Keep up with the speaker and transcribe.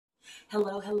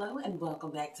Hello, and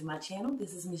welcome back to my channel.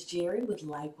 This is Miss Jerri with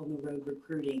Life on the Road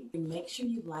Recruiting. And make sure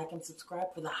you like and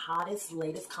subscribe for the hottest,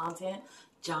 latest content,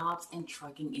 jobs, and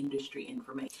trucking industry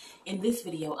information. In this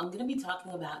video, I'm going to be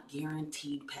talking about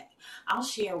guaranteed pay. I'll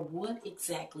share what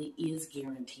exactly is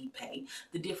guaranteed pay,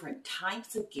 the different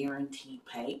types of guaranteed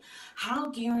pay, how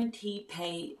guaranteed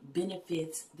pay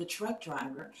benefits the truck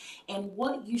driver, and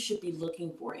what you should be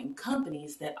looking for in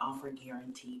companies that offer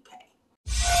guaranteed pay.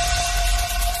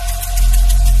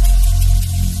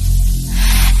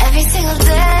 Every single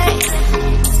day,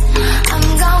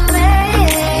 I'm gonna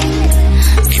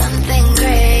make something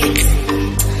great.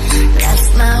 That's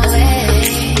my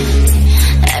way.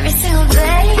 Every single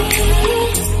day,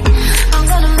 I'm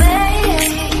gonna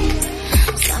make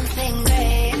something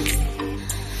great.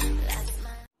 That's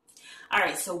my... All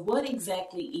right, so what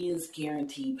exactly is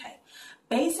guaranteed pay?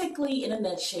 Basically, in a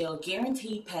nutshell,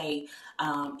 guaranteed pay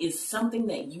is something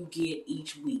that you get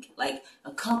each week. Like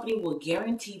a company will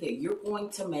guarantee that you're going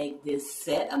to make this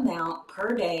set amount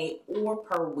per day or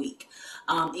per week.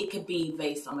 It could be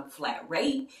based on a flat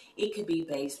rate. It could be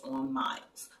based on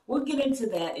miles. We'll get into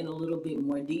that in a little bit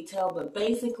more detail, but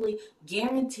basically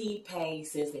guaranteed pay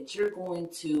says that you're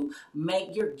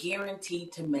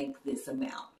guaranteed to make this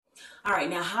amount. All right,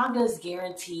 now how does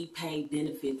guaranteed pay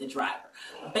benefit the driver?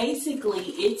 Basically,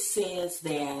 it says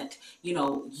that,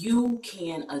 you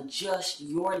can adjust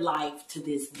your life to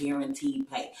this guaranteed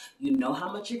pay. You know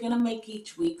how much you're going to make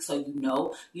each week, so you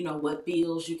know what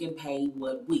bills you can pay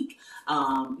what week.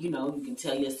 You can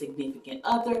tell your significant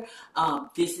other,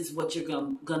 this is what you're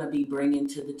going to be bringing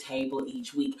to the table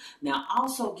each week. Now,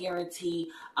 also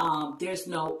guarantee, there's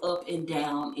no up and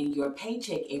down in your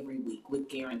paycheck every week with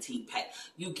guaranteed pay.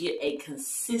 You get a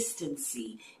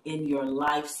consistency in your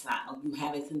lifestyle. You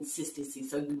have a consistency,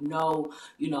 so you know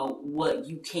what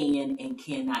you can and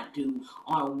cannot do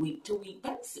on a week-to-week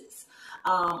basis.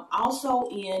 Also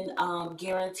in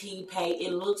guaranteed pay,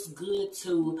 it looks good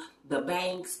to the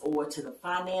banks or to the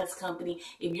finance company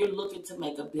if you're looking to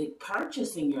make a big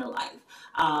purchase in your life,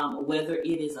 whether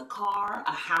it is a car,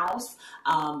 a house.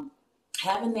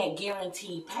 Having that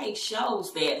guaranteed pay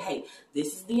shows that, hey,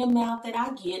 this is the amount that I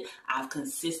get. I've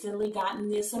consistently gotten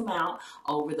this amount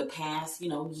over the past,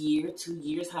 year, 2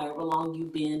 years, however long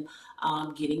you've been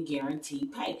getting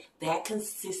guaranteed pay. That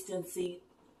consistency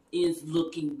is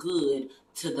looking good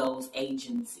to those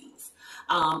agencies.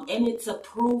 And it's a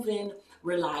proven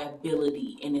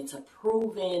reliability, and it's a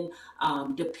proven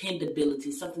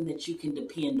dependability, something that you can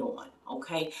depend on.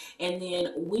 Okay, and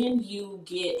then when you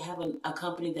have a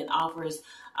company that offers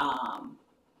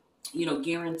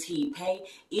guaranteed pay,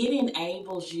 it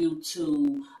enables you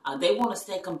to, they want to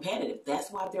stay competitive.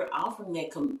 That's why they're offering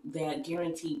that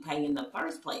guaranteed pay in the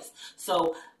first place.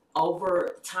 So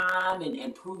over time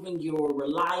and proving you're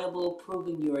reliable,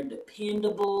 proving you're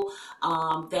dependable,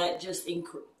 that just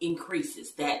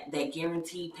increases. That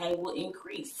guaranteed pay will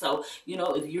increase. So,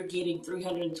 if you're getting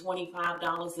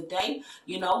 $325 a day,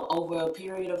 over a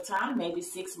period of time, maybe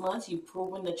 6 months, you've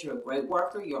proven that you're a great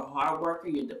worker, you're a hard worker,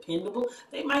 you're dependable,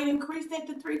 they might increase that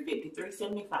to $350,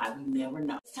 $375. You never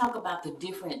know. Let's talk about the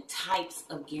different types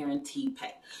of guaranteed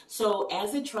pay. So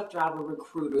as a truck driver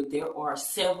recruiter, there are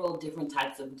several different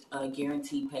types of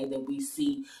guaranteed pay that we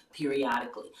see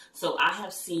periodically. So I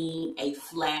have seen a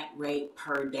flat rate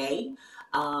per day.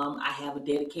 I have a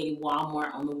dedicated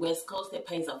Walmart on the West Coast that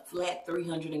pays a flat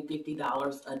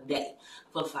 $350 a day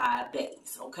for 5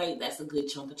 days. Okay, that's a good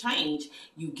chunk of change.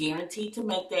 You guaranteed to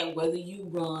make that whether you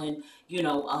run,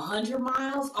 100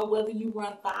 miles or whether you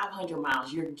run 500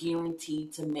 miles. You're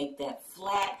guaranteed to make that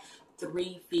flat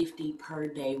 $350 per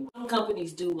day. Some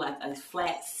companies do like a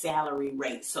flat salary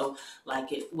rate. So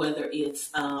whether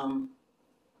it's $1,200,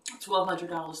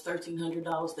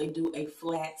 $1,300, they do a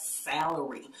flat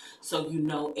salary. So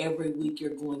every week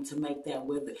you're going to make that,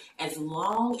 as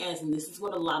long as, and this is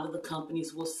what a lot of the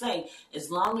companies will say,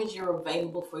 as long as you're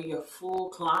available for your full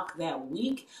clock that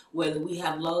week, whether we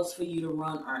have loads for you to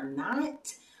run or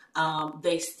not,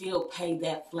 they still pay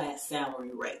that flat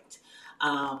salary rate.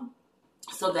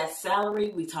 So that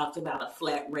salary, we talked about a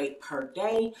flat rate per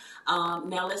day.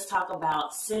 Now let's talk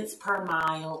about cents per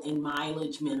mile and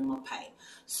mileage minimum pay.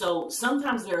 So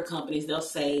sometimes there are companies, they'll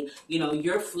say,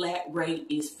 your flat rate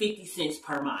is 50 cents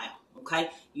per mile. Okay,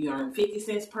 you earn 50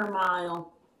 cents per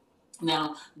mile.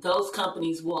 Now, those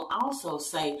companies will also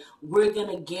say, we're going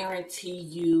to guarantee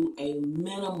you a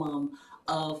minimum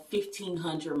of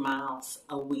 1,500 miles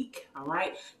a week. All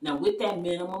right. Now, with that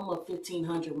minimum of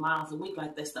 1,500 miles a week,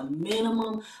 that's the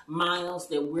minimum miles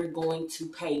that we're going to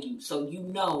pay you. So,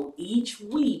 each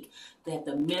week that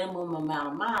the minimum amount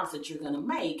of miles that you're going to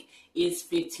make is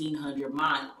 1,500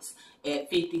 miles. at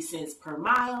 50 cents per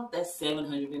mile, that's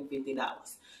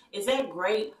 $750. Is that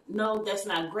great? No, that's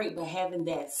not great. But having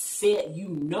that set, you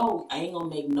know, I ain't gonna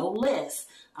make no less.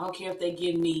 I don't care if they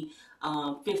give me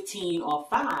 15 or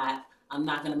 5. I'm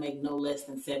not gonna make no less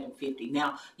than $750.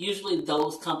 Now, usually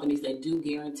those companies that do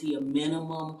guarantee a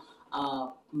minimum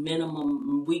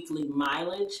weekly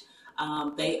mileage,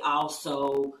 they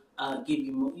also give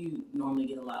you, you normally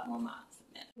get a lot more miles.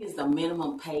 Is the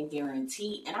minimum pay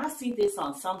guarantee, and I see this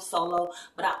on some solo,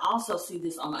 but I also see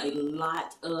this on a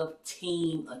lot of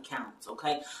team accounts.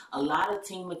 Okay, a lot of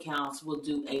team accounts will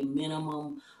do a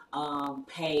minimum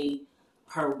pay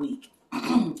per week.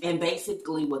 And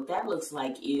basically what that looks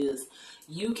like is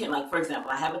you can, like, for example,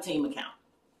 I have a team account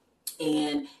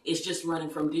and it's just running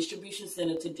from distribution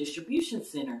center to distribution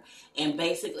center, and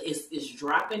basically it's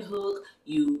drop and hook.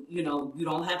 You know, you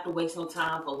don't have to waste no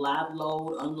time for live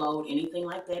load, unload, anything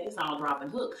like that. It's all drop and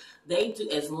hook. They do,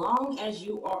 as long as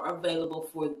you are available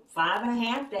for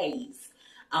 5.5 days.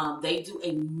 They do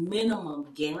a minimum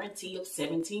guarantee of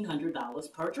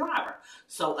 $1,700 per driver.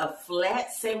 So a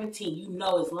flat 17, you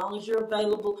know, as long as you're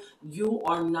available, you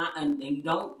are not, and you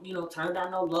don't, you know, turn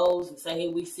down no lows and say, hey,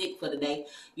 we sick for the day.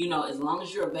 You know, as long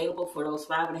as you're available for those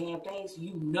 5.5 days,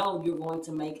 you know you're going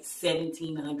to make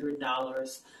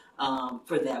 $1,700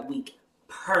 for that week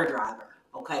per driver.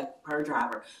 Okay, per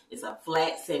driver. It's a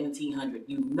flat $1,700.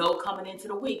 You know coming into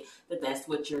the week that that's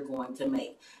what you're going to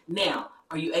make. Now,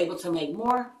 are you able to make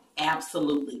more?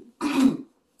 Absolutely.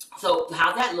 So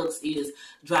how that looks is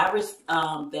drivers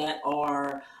that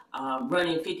are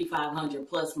running 5,500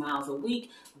 plus miles a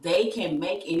week, they can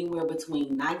make anywhere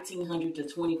between $1,900 to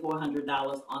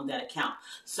 $2,400 on that account.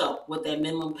 So what that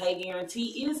minimum pay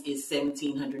guarantee is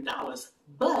 $1,700.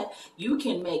 But you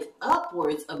can make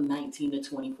upwards of $1,900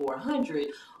 to $2,400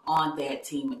 on that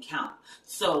team account.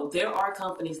 So there are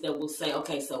companies that will say,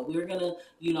 okay, so we're gonna,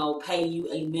 you know, pay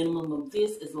you a minimum of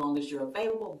this as long as you're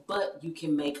available, but you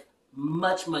can make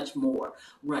much more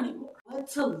running more. What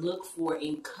to look for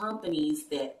in companies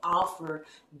that offer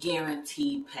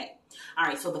guaranteed pay. All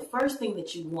right, so the first thing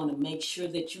that you want to make sure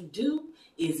that you do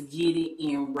is get it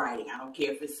in writing. I don't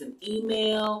care if it's an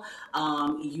email.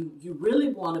 You really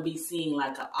want to be seeing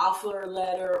like an offer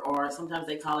letter, or sometimes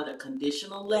they call it a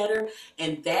conditional letter,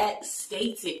 and that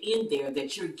states it in there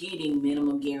that you're getting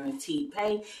minimum guaranteed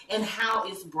pay and how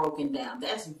it's broken down.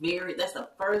 That's the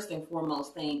first and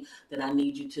foremost thing that I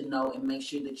need you to know and make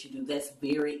sure that you do. That's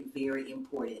very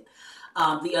important.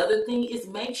 The other thing is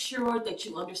make sure that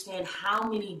you understand how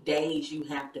many days you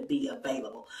have to be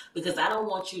available, because I don't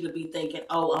want you to be thinking,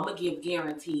 oh, I'm going to give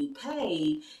guaranteed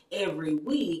pay every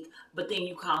week, but then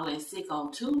you call in sick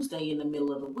on Tuesday in the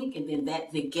middle of the week, and then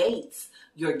that negates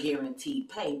your guaranteed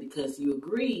pay because you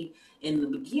agreed in the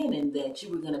beginning that you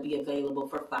were going to be available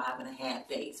for 5.5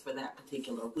 days for that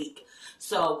particular week.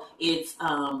 So it's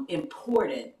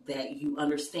important that you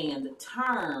understand the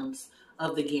terms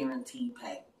of the guaranteed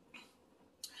pay.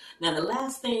 Now, the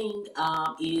last thing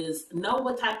is know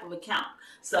what type of account.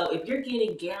 So if you're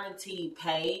getting guaranteed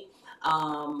pay,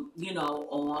 you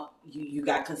know, you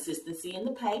got consistency in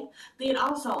the pay, then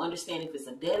also understand if it's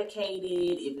a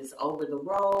dedicated, if it's over the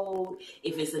road,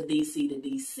 if it's a DC to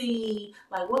DC,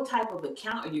 like what type of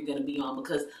account are you going to be on,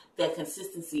 because that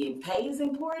consistency in pay is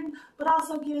important, but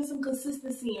also getting some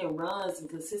consistency in runs and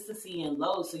consistency in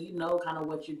loads so you know kind of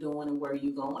what you're doing and where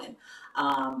you're going.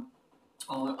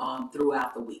 On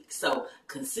throughout the week. So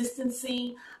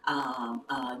consistency,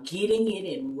 getting it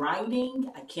in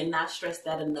writing, I cannot stress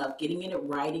that enough, getting it in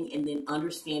writing and then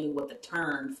understanding what the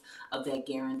terms of that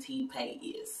guaranteed pay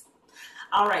is.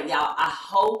 All right, y'all, I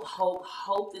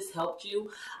hope this helped you.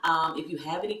 If you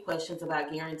have any questions about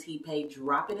guaranteed pay,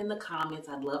 drop it in the comments.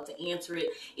 I'd love to answer it.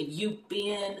 If you've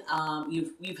been,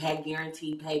 you've had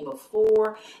guaranteed pay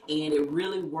before and it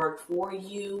really worked for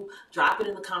you, drop it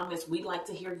in the comments. We'd like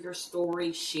to hear your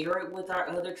story. Share it with our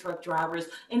other truck drivers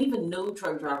and even new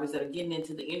truck drivers that are getting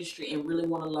into the industry and really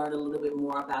want to learn a little bit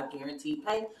more about guaranteed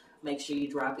pay. Make sure you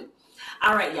drop it.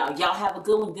 All right, y'all. Y'all have a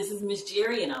good one. This is Miss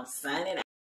Jerri, and I'm signing out.